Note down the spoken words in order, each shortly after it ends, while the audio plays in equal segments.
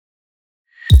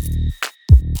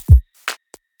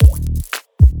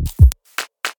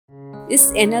Is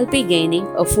NLP gaining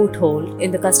a foothold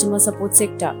in the customer support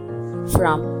sector?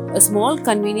 From a small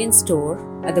convenience store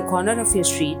at the corner of your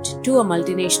street to a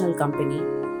multinational company,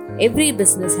 every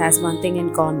business has one thing in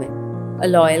common: a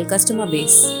loyal customer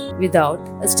base.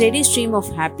 Without a steady stream of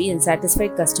happy and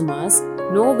satisfied customers,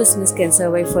 no business can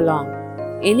survive for long.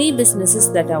 Any businesses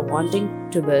that are wanting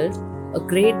to build a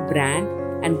great brand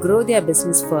and grow their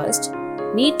business first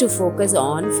need to focus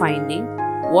on finding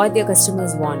what their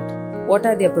customers want, what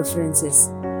are their preferences,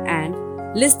 and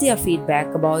list their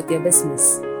feedback about their business.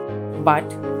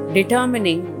 But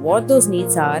determining what those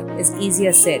needs are is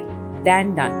easier said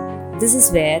than done. This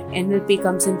is where NLP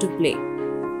comes into play.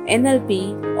 NLP,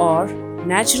 or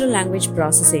natural language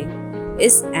processing,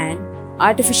 is an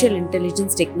artificial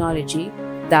intelligence technology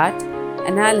that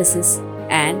analyzes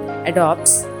and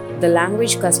adopts the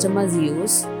language customers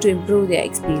use to improve their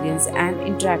experience and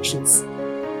interactions.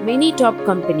 Many top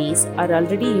companies are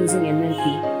already using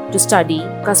NLP to study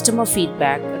customer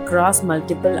feedback across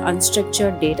multiple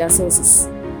unstructured data sources,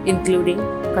 including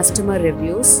customer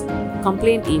reviews,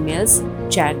 complaint emails,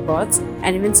 chatbots,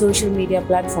 and even social media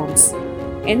platforms.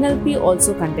 NLP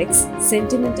also conducts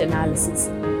sentiment analysis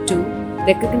to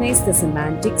recognize the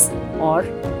semantics or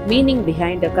meaning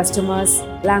behind a customer's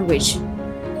language.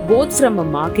 Both from a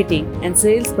marketing and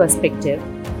sales perspective,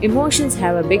 emotions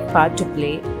have a big part to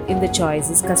play in the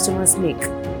choices customers make.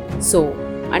 So,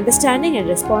 understanding and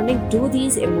responding to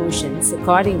these emotions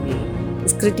accordingly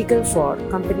is critical for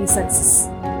company success.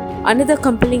 Another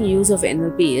compelling use of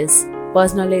NLP is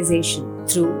personalization.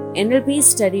 Through NLP's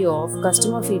study of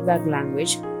customer feedback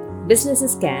language,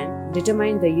 businesses can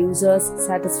determine the user's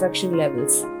satisfaction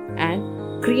levels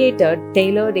and create a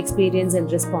tailored experience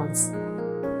and response.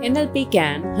 NLP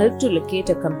can help to locate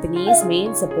a company's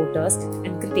main supporters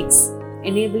and critics,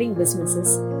 enabling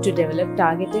businesses to develop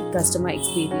targeted customer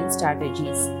experience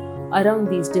strategies around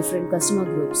these different customer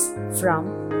groups.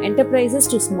 From enterprises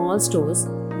to small stores,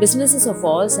 businesses of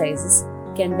all sizes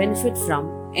can benefit from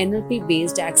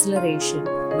NLP-based acceleration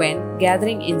when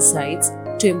gathering insights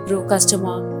to improve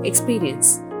customer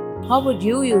experience. How would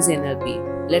you use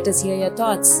NLP? Let us hear your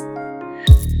thoughts.